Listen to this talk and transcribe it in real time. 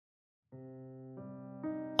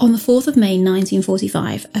On the 4th of May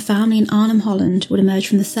 1945, a family in Arnhem, Holland would emerge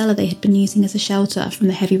from the cellar they had been using as a shelter from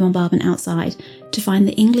the heavy bombardment outside to find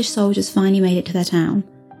the English soldiers finally made it to their town.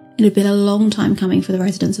 It had been a long time coming for the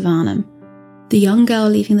residents of Arnhem. The young girl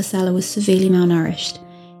leaving the cellar was severely malnourished.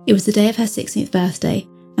 It was the day of her 16th birthday,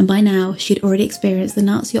 and by now she had already experienced the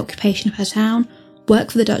Nazi occupation of her town,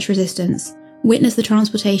 worked for the Dutch resistance, witnessed the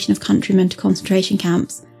transportation of countrymen to concentration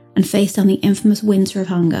camps, and faced down the infamous winter of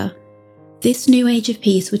hunger. This new age of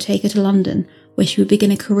peace would take her to London, where she would begin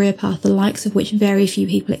a career path the likes of which very few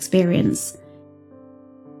people experience.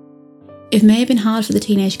 It may have been hard for the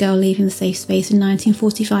teenage girl leaving the safe space in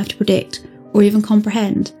 1945 to predict, or even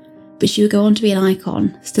comprehend, but she would go on to be an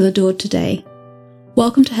icon, still adored today.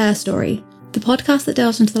 Welcome to Her Story, the podcast that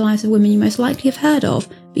delves into the lives of women you most likely have heard of,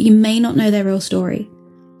 but you may not know their real story.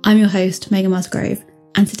 I'm your host, Megan Musgrove,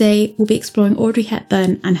 and today we'll be exploring Audrey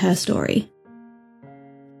Hepburn and her story.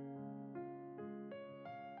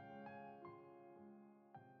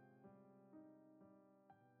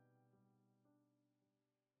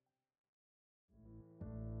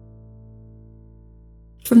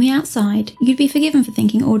 From the outside, you'd be forgiven for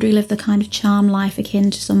thinking Audrey lived the kind of charmed life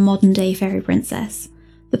akin to some modern-day fairy princess.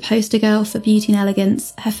 The poster girl for beauty and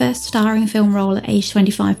elegance, her first starring film role at age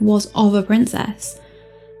 25 was of a princess.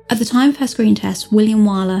 At the time of her screen test, William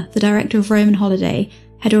Wyler, the director of Roman Holiday,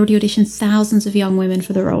 had already auditioned thousands of young women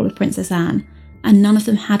for the role of Princess Anne, and none of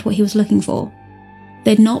them had what he was looking for.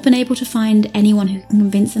 They'd not been able to find anyone who could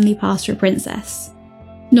convincingly pass for a princess.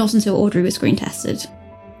 Not until Audrey was screen tested.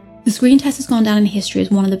 The screen test has gone down in history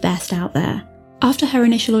as one of the best out there. After her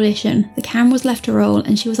initial audition, the camera was left to roll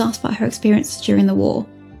and she was asked about her experiences during the war.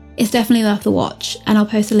 It's definitely worth the watch, and I'll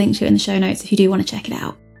post a link to it in the show notes if you do want to check it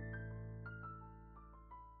out.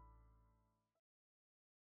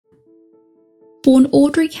 Born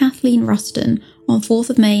Audrey Kathleen Ruston on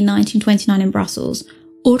 4th of May 1929 in Brussels,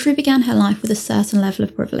 Audrey began her life with a certain level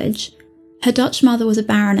of privilege. Her Dutch mother was a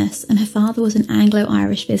baroness and her father was an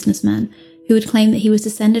Anglo-Irish businessman who would claim that he was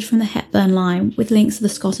descended from the Hepburn line with links to the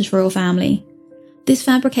Scottish royal family. This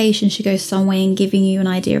fabrication should go some way in giving you an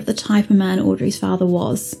idea of the type of man Audrey's father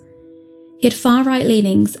was. He had far-right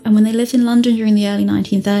leanings, and when they lived in London during the early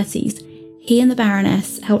 1930s, he and the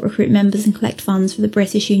Baroness helped recruit members and collect funds for the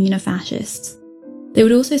British Union of Fascists. They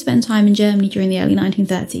would also spend time in Germany during the early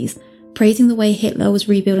 1930s, praising the way Hitler was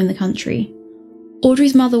rebuilding the country.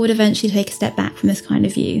 Audrey's mother would eventually take a step back from this kind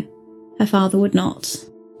of view. Her father would not.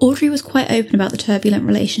 Audrey was quite open about the turbulent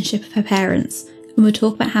relationship of her parents, and would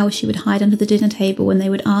talk about how she would hide under the dinner table when they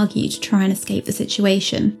would argue to try and escape the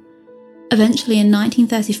situation. Eventually, in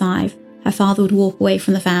 1935, her father would walk away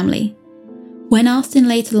from the family. When asked in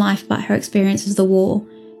later life about her experiences of the war,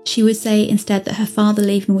 she would say instead that her father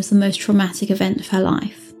leaving was the most traumatic event of her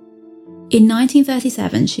life. In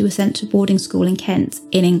 1937, she was sent to boarding school in Kent,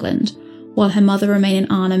 in England, while her mother remained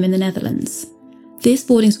in Arnhem in the Netherlands. This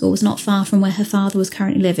boarding school was not far from where her father was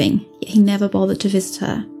currently living, yet he never bothered to visit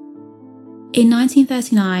her. In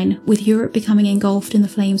 1939, with Europe becoming engulfed in the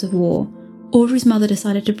flames of war, Audrey's mother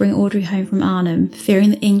decided to bring Audrey home from Arnhem,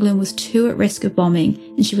 fearing that England was too at risk of bombing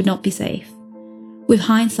and she would not be safe. With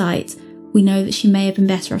hindsight, we know that she may have been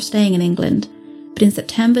better off staying in England, but in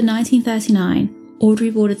September 1939,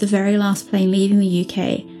 Audrey boarded the very last plane leaving the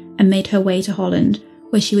UK and made her way to Holland,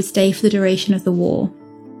 where she would stay for the duration of the war.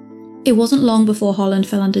 It wasn't long before Holland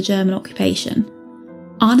fell under German occupation.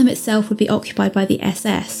 Arnhem itself would be occupied by the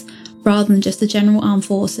SS rather than just the General Armed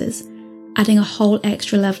Forces, adding a whole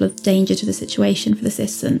extra level of danger to the situation for the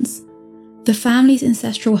citizens. The family's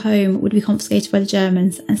ancestral home would be confiscated by the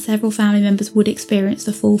Germans, and several family members would experience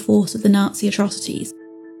the full force of the Nazi atrocities.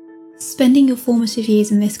 Spending your formative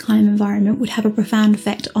years in this kind of environment would have a profound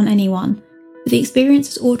effect on anyone, but the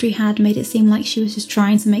experiences Audrey had made it seem like she was just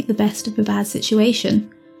trying to make the best of a bad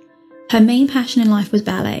situation. Her main passion in life was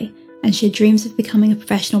ballet, and she had dreams of becoming a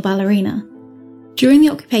professional ballerina. During the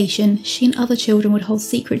occupation, she and other children would hold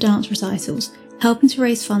secret dance recitals, helping to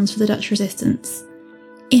raise funds for the Dutch resistance.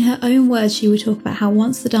 In her own words, she would talk about how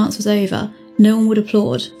once the dance was over, no one would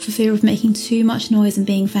applaud for fear of making too much noise and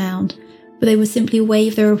being found, but they would simply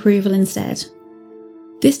wave their approval instead.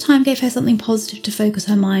 This time gave her something positive to focus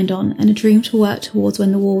her mind on and a dream to work towards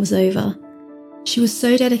when the war was over. She was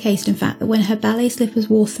so dedicated, in fact, that when her ballet slippers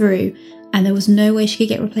wore through and there was no way she could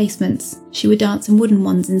get replacements, she would dance in wooden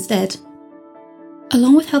ones instead.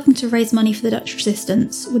 Along with helping to raise money for the Dutch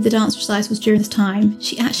resistance with the dance recitals during this time,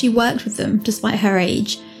 she actually worked with them despite her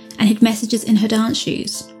age and hid messages in her dance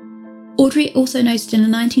shoes. Audrey also noted in a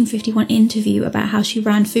 1951 interview about how she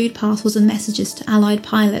ran food parcels and messages to Allied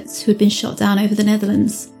pilots who had been shot down over the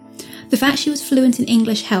Netherlands. The fact she was fluent in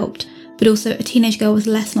English helped, but also a teenage girl was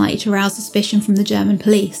less likely to arouse suspicion from the German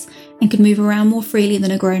police and could move around more freely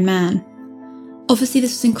than a grown man. Obviously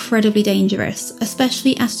this was incredibly dangerous,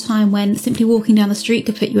 especially at a time when simply walking down the street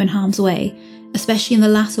could put you in harm's way, especially in the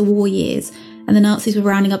latter war years, and the Nazis were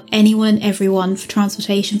rounding up anyone and everyone for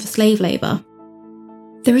transportation for slave labour.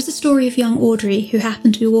 There is a story of young Audrey who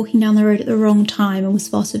happened to be walking down the road at the wrong time and was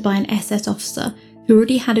spotted by an SS officer who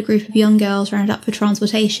already had a group of young girls rounded up for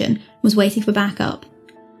transportation and was waiting for backup.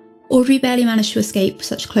 Audrey barely managed to escape with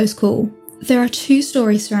such a close call. There are two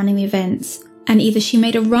stories surrounding the events, and either she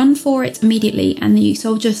made a run for it immediately and the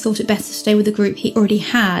soldier thought it best to stay with the group he already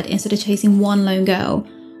had instead of chasing one lone girl,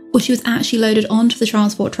 or she was actually loaded onto the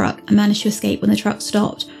transport truck and managed to escape when the truck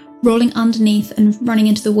stopped, rolling underneath and running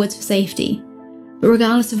into the woods for safety. But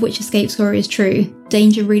regardless of which escape story is true,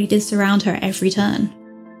 danger really did surround her at every turn.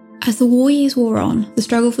 As the war years wore on, the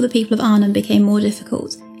struggle for the people of Arnhem became more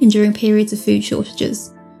difficult, enduring periods of food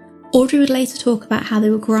shortages. Audrey would later talk about how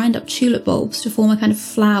they would grind up tulip bulbs to form a kind of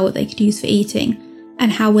flour they could use for eating,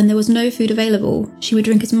 and how when there was no food available, she would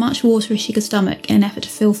drink as much water as she could stomach in an effort to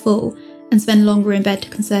feel full, and spend longer in bed to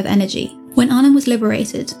conserve energy. When Arnhem was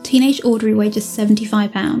liberated, teenage Audrey weighed just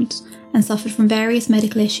 75 pounds, and suffered from various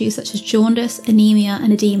medical issues such as jaundice, anemia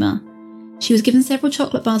and edema. She was given several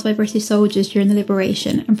chocolate bars by British soldiers during the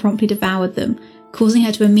liberation and promptly devoured them, causing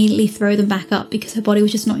her to immediately throw them back up because her body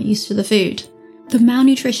was just not used to the food. The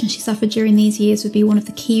malnutrition she suffered during these years would be one of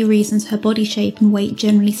the key reasons her body shape and weight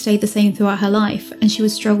generally stayed the same throughout her life, and she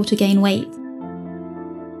would struggle to gain weight.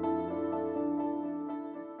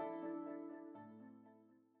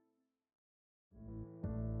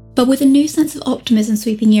 But with a new sense of optimism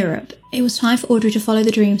sweeping Europe, it was time for Audrey to follow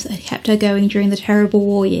the dreams that had kept her going during the terrible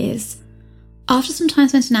war years. After some time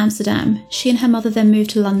spent in Amsterdam, she and her mother then moved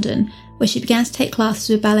to London, where she began to take classes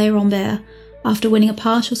with Ballet Rambert after winning a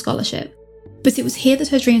partial scholarship. But it was here that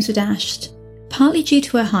her dreams were dashed. Partly due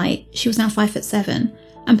to her height, she was now 5'7",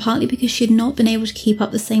 and partly because she had not been able to keep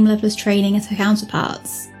up the same level of training as her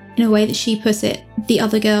counterparts. In a way that she put it, the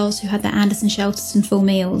other girls who had their Anderson shelters and full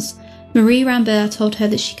meals. Marie Rambert told her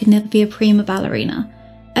that she could never be a prima ballerina.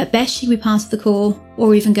 At best she'd be part of the corps,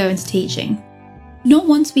 or even go into teaching. Not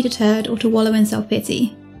one to be deterred or to wallow in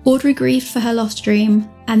self-pity, Audrey grieved for her lost dream,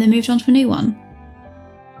 and then moved on to a new one.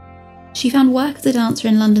 She found work as a dancer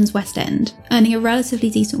in London's West End, earning a relatively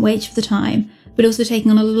decent wage for the time, but also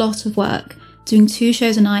taking on a lot of work, doing 2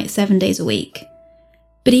 shows a night, 7 days a week.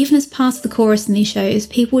 But even as part of the chorus in these shows,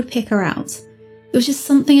 people would pick her out. It was just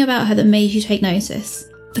something about her that made you take notice.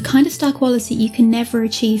 The kind of star quality you can never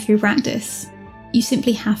achieve through practice. You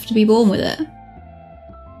simply have to be born with it.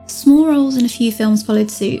 Small roles in a few films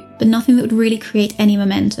followed suit, but nothing that would really create any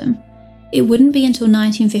momentum. It wouldn't be until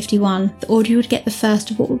 1951 that Audrey would get the first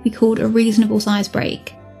of what would be called a reasonable size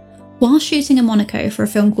break. While shooting in Monaco for a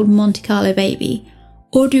film called Monte Carlo Baby,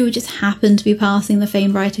 Audrey would just happen to be passing the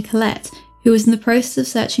famed writer Colette, who was in the process of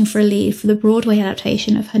searching for a lead for the Broadway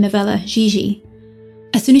adaptation of her novella Gigi.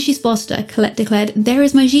 As soon as she spotted her, Colette declared, "There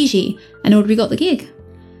is my Gigi," and Audrey got the gig.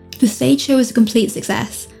 The stage show was a complete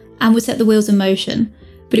success, and would set the wheels in motion,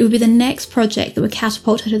 but it would be the next project that would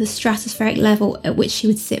catapult her to the stratospheric level at which she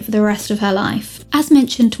would sit for the rest of her life. As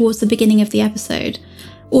mentioned towards the beginning of the episode,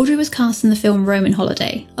 Audrey was cast in the film Roman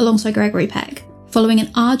Holiday, alongside Gregory Peck, following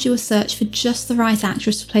an arduous search for just the right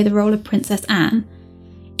actress to play the role of Princess Anne.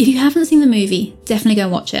 If you haven't seen the movie, definitely go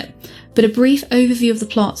and watch it. But a brief overview of the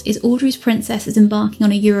plot is Audrey's princess is embarking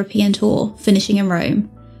on a European tour, finishing in Rome.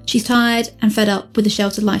 She's tired and fed up with the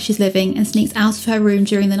sheltered life she's living and sneaks out of her room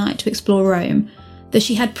during the night to explore Rome, though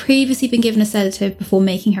she had previously been given a sedative before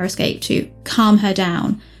making her escape to calm her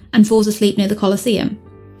down, and falls asleep near the Colosseum.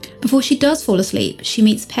 Before she does fall asleep, she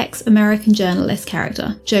meets Peck's American journalist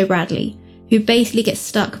character, Joe Bradley, who basically gets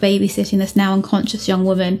stuck babysitting this now unconscious young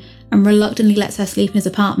woman and reluctantly lets her sleep in his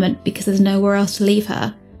apartment because there's nowhere else to leave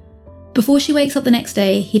her. Before she wakes up the next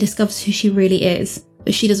day, he discovers who she really is,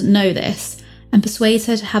 but she doesn't know this, and persuades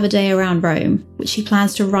her to have a day around Rome, which she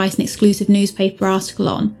plans to write an exclusive newspaper article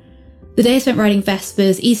on. The day is spent riding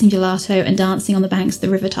Vespers, eating gelato, and dancing on the banks of the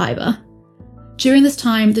River Tiber. During this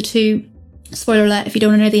time, the two, spoiler alert if you don't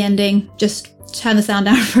want to know the ending, just turn the sound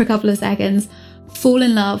down for a couple of seconds, fall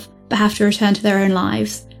in love, but have to return to their own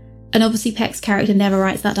lives. And obviously Peck's character never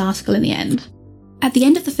writes that article in the end. At the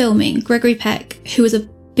end of the filming, Gregory Peck, who is a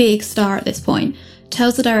big star at this point,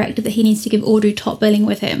 tells the director that he needs to give Audrey top billing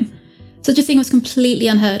with him. Such a thing was completely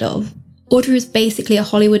unheard of. Audrey was basically a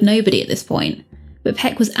Hollywood nobody at this point, but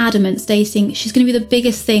Peck was adamant, stating, "She's going to be the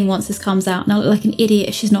biggest thing once this comes out, and I'll look like an idiot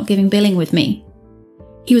if she's not giving billing with me."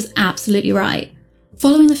 He was absolutely right.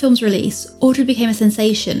 Following the film's release, Audrey became a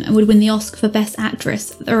sensation and would win the Oscar for Best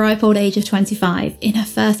Actress at the ripe old age of 25 in her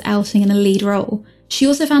first outing in a lead role. She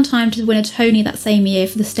also found time to win a Tony that same year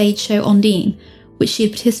for the stage show Ondine, which she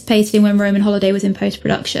had participated in when Roman Holiday was in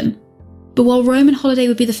post-production. But while Roman Holiday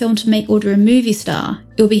would be the film to make Audrey a movie star,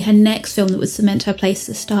 it would be her next film that would cement her place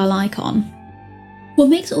as a style icon. What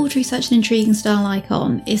makes Audrey such an intriguing style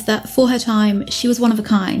icon is that, for her time, she was one of a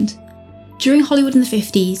kind. During Hollywood in the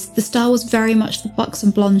 50s, the star was very much the buxom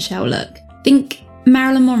blonde shell look. Think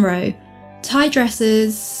Marilyn Monroe. Tight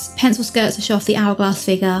dresses, pencil skirts to show off the hourglass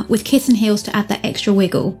figure, with kitten heels to add that extra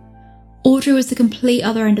wiggle. Audrey was the complete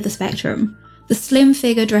other end of the spectrum. The slim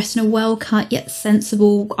figure dressed in a well-cut yet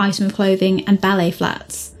sensible item of clothing and ballet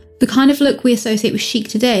flats. The kind of look we associate with chic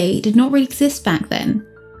today did not really exist back then.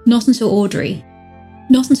 Not until Audrey.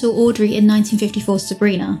 Not until Audrey in 1954's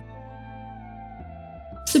Sabrina.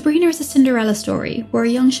 Sabrina is a Cinderella story where a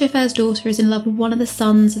young chauffeur's daughter is in love with one of the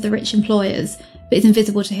sons of the rich employers, but is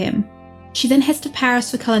invisible to him. She then heads to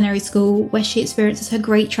Paris for culinary school, where she experiences her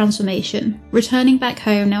great transformation, returning back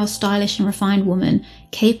home now a stylish and refined woman,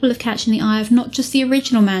 capable of catching the eye of not just the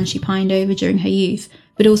original man she pined over during her youth,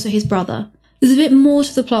 but also his brother. There's a bit more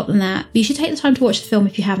to the plot than that, but you should take the time to watch the film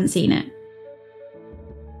if you haven't seen it.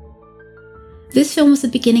 This film was the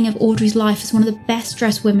beginning of Audrey's life as one of the best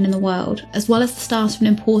dressed women in the world, as well as the start of an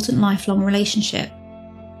important lifelong relationship.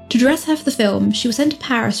 To dress her for the film, she was sent to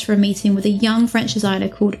Paris for a meeting with a young French designer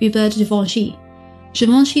called Hubert de Givenchy.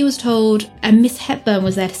 Givenchy was told a Miss Hepburn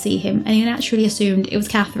was there to see him, and he naturally assumed it was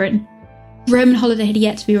Catherine. Roman Holiday had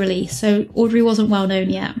yet to be released, so Audrey wasn't well known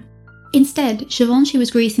yet. Instead, Givenchy was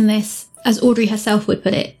greeting this, as Audrey herself would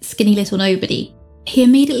put it, skinny little nobody. He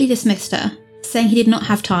immediately dismissed her, saying he did not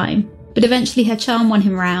have time, but eventually her charm won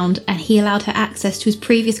him round, and he allowed her access to his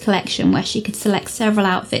previous collection where she could select several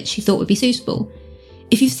outfits she thought would be suitable.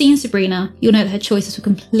 If you've seen Sabrina, you'll know that her choices were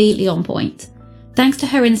completely on point. Thanks to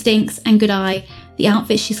her instincts and good eye, the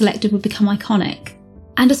outfits she selected would become iconic.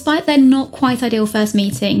 And despite their not quite ideal first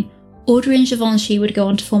meeting, Audrey and Givenchy would go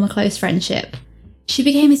on to form a close friendship. She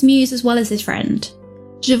became his muse as well as his friend.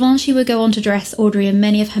 Givenchy would go on to dress Audrey in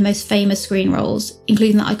many of her most famous screen roles,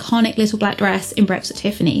 including the iconic little black dress in Breakfast at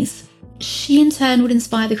Tiffany's. She in turn would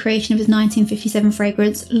inspire the creation of his 1957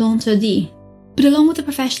 fragrance L'Interdit. But along with the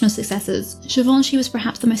professional successes, Givenchy was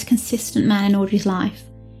perhaps the most consistent man in Audrey's life.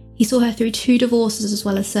 He saw her through 2 divorces as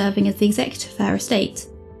well as serving as the executor for her estate.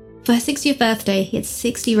 For her 60th birthday, he had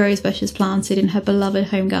 60 rose bushes planted in her beloved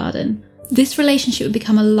home garden. This relationship would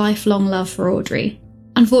become a lifelong love for Audrey.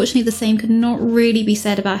 Unfortunately, the same could not really be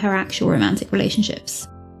said about her actual romantic relationships.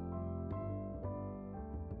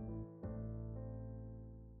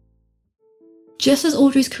 Just as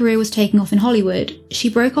Audrey's career was taking off in Hollywood, she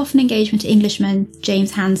broke off an engagement to Englishman James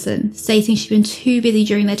Hansen, stating she'd been too busy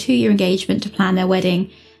during their 2-year engagement to plan their wedding,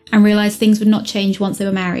 and realised things would not change once they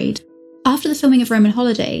were married. After the filming of Roman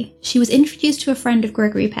Holiday, she was introduced to a friend of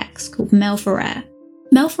Gregory Peck's called Mel Ferrer.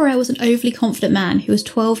 Mel Ferrer was an overly confident man who was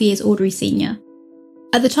 12 years Audrey's senior.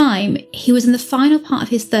 At the time, he was in the final part of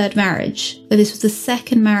his 3rd marriage, though this was the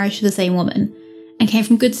 2nd marriage to the same woman, and came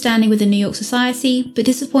from good standing within New York society, but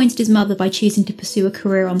disappointed his mother by choosing to pursue a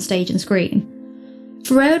career on stage and screen.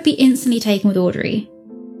 Ferrer would be instantly taken with Audrey.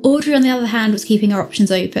 Audrey, on the other hand, was keeping her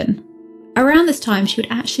options open. Around this time, she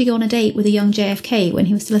would actually go on a date with a young JFK when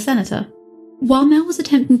he was still a senator. While Mel was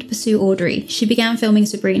attempting to pursue Audrey, she began filming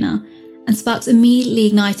Sabrina, and sparks immediately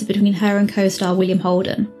ignited between her and co-star William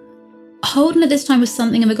Holden. Holden at this time was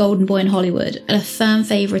something of a golden boy in Hollywood, and a firm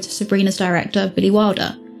favourite of Sabrina's director, Billy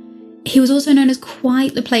Wilder. He was also known as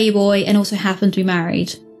quite the playboy and also happened to be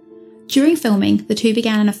married. During filming, the two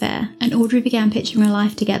began an affair, and Audrey began picturing her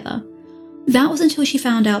life together. That was until she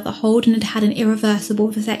found out that Holden had had an irreversible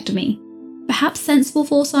vasectomy. Perhaps sensible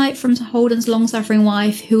foresight from Holden's long-suffering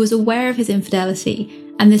wife, who was aware of his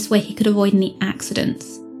infidelity, and this way he could avoid any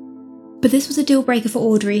accidents. But this was a deal-breaker for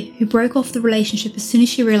Audrey, who broke off the relationship as soon as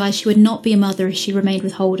she realised she would not be a mother if she remained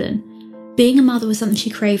with Holden. Being a mother was something she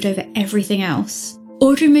craved over everything else.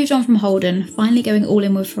 Audrey moved on from Holden, finally going all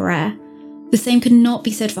in with Ferrer. The same could not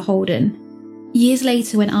be said for Holden. Years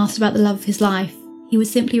later, when asked about the love of his life, he would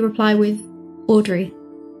simply reply with, Audrey.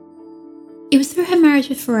 It was through her marriage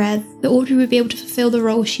with Ferrer that Audrey would be able to fulfil the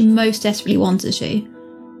role she most desperately wanted to.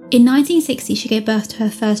 In 1960, she gave birth to her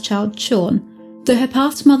first child, Sean, though her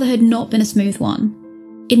path to motherhood had not been a smooth one.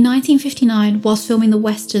 In 1959, whilst filming the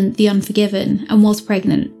western The Unforgiven and was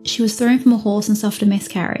pregnant, she was thrown from a horse and suffered a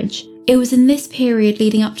miscarriage. It was in this period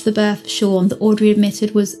leading up to the birth of Sean that Audrey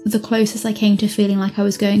admitted was the closest I came to feeling like I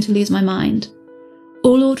was going to lose my mind.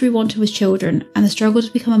 All Audrey wanted was children, and the struggle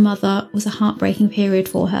to become a mother was a heartbreaking period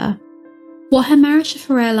for her. While her marriage to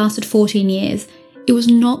Ferrer lasted 14 years, It was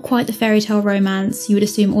not quite the fairy tale romance you would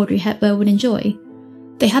assume Audrey Hepburn would enjoy.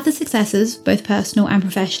 They had their successes, both personal and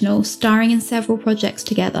professional, starring in several projects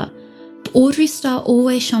together, but Audrey's star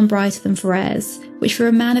always shone brighter than Ferrer's, which for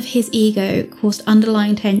a man of his ego caused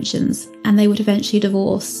underlying tensions, and they would eventually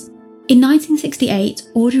divorce. In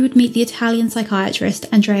 1968, Audrey would meet the Italian psychiatrist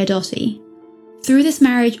Andrea Dotti. Through this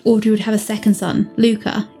marriage, Audrey would have a second son,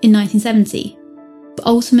 Luca, in 1970. But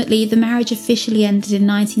ultimately, the marriage officially ended in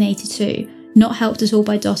 1982, not helped at all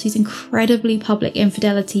by Dotti's incredibly public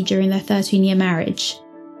infidelity during their 13-year marriage.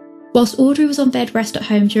 Whilst Audrey was on bed rest at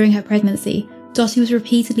home during her pregnancy, Dotti was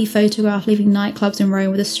repeatedly photographed leaving nightclubs in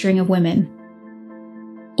Rome with a string of women.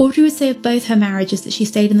 Audrey would say of both her marriages that she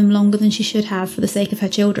stayed in them longer than she should have for the sake of her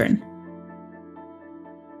children.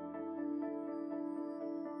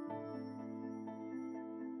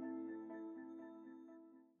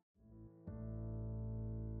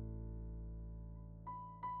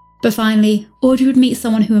 But finally, Audrey would meet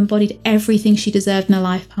someone who embodied everything she deserved in a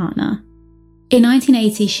life partner. In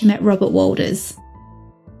 1980, she met Robert Walders.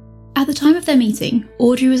 At the time of their meeting,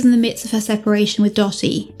 Audrey was in the midst of her separation with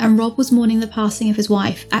Dotti, and Rob was mourning the passing of his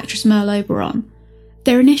wife, actress Merle Oberon.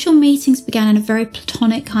 Their initial meetings began in a very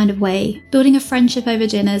platonic kind of way, building a friendship over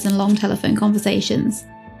dinners and long telephone conversations.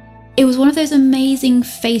 It was one of those amazing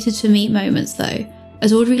fated to meet moments though,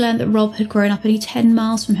 as Audrey learned that Rob had grown up only 10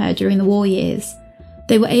 miles from her during the war years.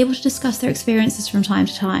 They were able to discuss their experiences from time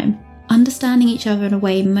to time, understanding each other in a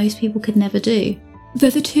way most people could never do. Though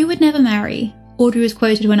the two would never marry, Audrey was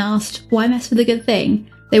quoted when asked, "Why mess with a good thing?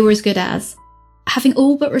 They were as good as." Having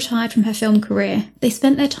all but retired from her film career, they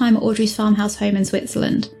spent their time at Audrey's farmhouse home in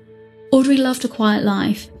Switzerland. Audrey loved a quiet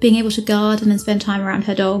life, being able to garden and spend time around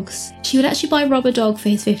her dogs. She would actually buy Rob a dog for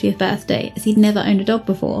his 50th birthday, as he'd never owned a dog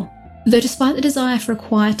before. Though despite the desire for a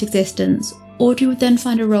quiet existence, Audrey would then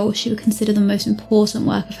find a role she would consider the most important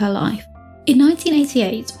work of her life. In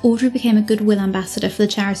 1988, Audrey became a Goodwill ambassador for the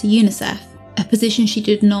charity UNICEF, a position she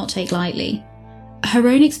did not take lightly. Her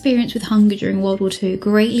own experience with hunger during World War II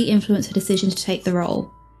greatly influenced her decision to take the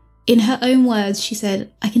role. In her own words, she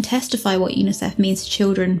said, "I can testify what UNICEF means to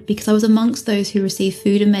children because I was amongst those who received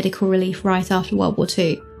food and medical relief right after World War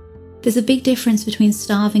II. There's a big difference between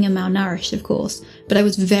starving and malnourished, of course, but I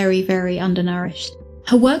was very, very undernourished."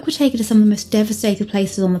 Her work would take her to some of the most devastated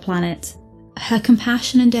places on the planet. Her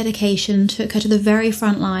compassion and dedication took her to the very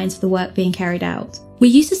front lines of the work being carried out.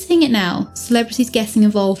 We're used to seeing it now, celebrities getting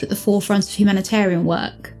involved at the forefront of humanitarian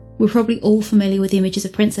work. We're probably all familiar with the images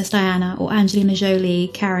of Princess Diana or Angelina Jolie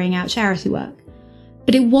carrying out charity work.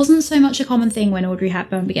 But it wasn't so much a common thing when Audrey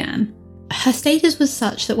Hepburn began. Her status was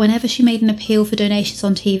such that whenever she made an appeal for donations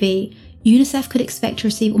on TV, UNICEF could expect to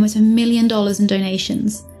receive almost $1 million in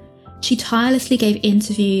donations. She tirelessly gave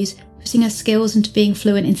interviews, putting her skills into being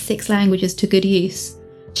fluent in 6 languages to good use.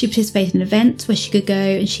 She participated in events where she could go,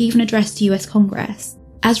 and she even addressed the US Congress.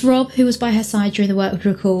 As Rob, who was by her side during the work, would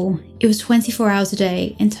recall, it was 24 hours a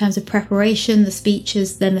day in terms of preparation, the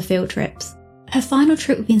speeches, then the field trips. Her final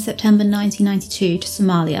trip would be in September 1992 to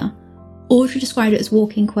Somalia. Audrey described it as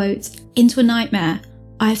walking, quote, "into a nightmare.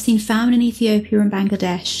 I have seen famine in Ethiopia and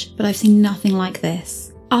Bangladesh, but I've seen nothing like this."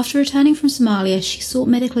 After returning from Somalia, she sought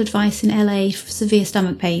medical advice in LA for severe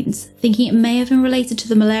stomach pains, thinking it may have been related to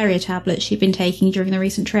the malaria tablets she'd been taking during the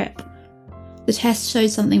recent trip. The test showed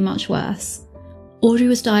something much worse. Audrey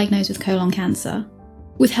was diagnosed with colon cancer.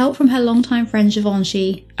 With help from her longtime friend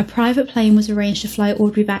Givenchy, a private plane was arranged to fly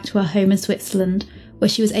Audrey back to her home in Switzerland, where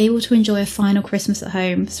she was able to enjoy a final Christmas at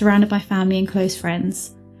home, surrounded by family and close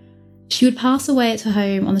friends. She would pass away at her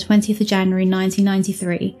home on the 20th of January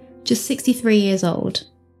 1993, just 63 years old.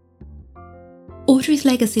 Audrey's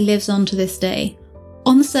legacy lives on to this day.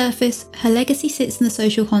 On the surface, her legacy sits in the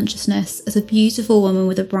social consciousness as a beautiful woman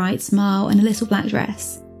with a bright smile and a little black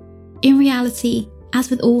dress. In reality, as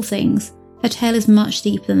with all things, her tale is much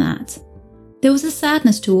deeper than that. There was a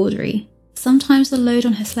sadness to Audrey, sometimes the load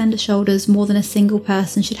on her slender shoulders more than a single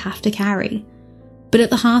person should have to carry. But at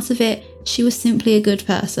the heart of it, she was simply a good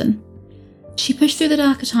person. She pushed through the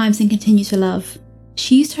darker times and continued to love.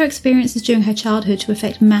 She used her experiences during her childhood to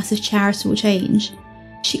effect massive charitable change.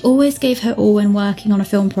 She always gave her all when working on a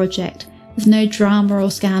film project, with no drama or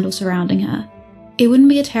scandal surrounding her. It wouldn't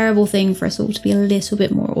be a terrible thing for us all to be a little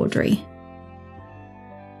bit more Audrey.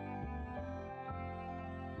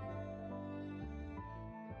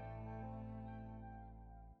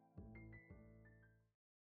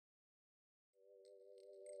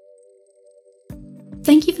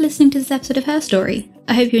 Thank you for listening to this episode of Her Story.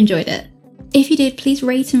 I hope you enjoyed it. If you did, please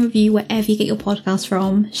rate and review wherever you get your podcast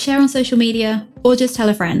from, share on social media, or just tell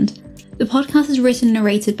a friend. The podcast is written and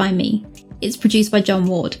narrated by me. It's produced by John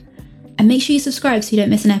Ward. And make sure you subscribe so you don't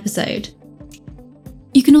miss an episode.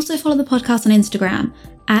 You can also follow the podcast on Instagram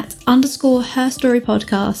at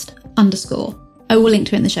 _herstorypodcast_. I will link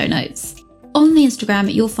to it in the show notes. On the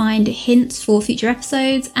Instagram, you'll find hints for future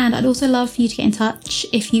episodes, and I'd also love for you to get in touch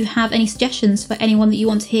if you have any suggestions for anyone that you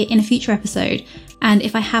want to hear in a future episode. And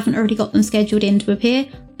if I haven't already got them scheduled in to appear,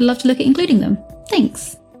 I'd love to look at including them.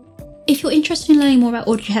 Thanks. If you're interested in learning more about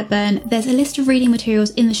Audrey Hepburn, there's a list of reading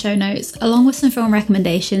materials in the show notes, along with some film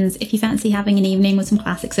recommendations if you fancy having an evening with some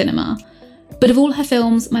classic cinema. But of all her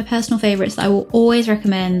films, my personal favourites that I will always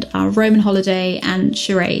recommend are Roman Holiday and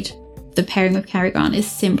Charade. The pairing with Cary Grant is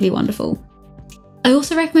simply wonderful. I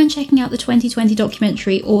also recommend checking out the 2020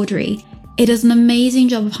 documentary Audrey. It does an amazing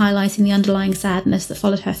job of highlighting the underlying sadness that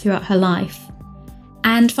followed her throughout her life.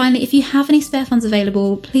 And finally, if you have any spare funds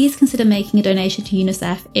available, please consider making a donation to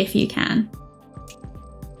UNICEF if you can.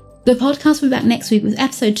 The podcast will be back next week with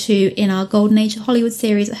episode 2 in our Golden Age of Hollywood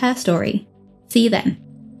series, Her Story. See you then.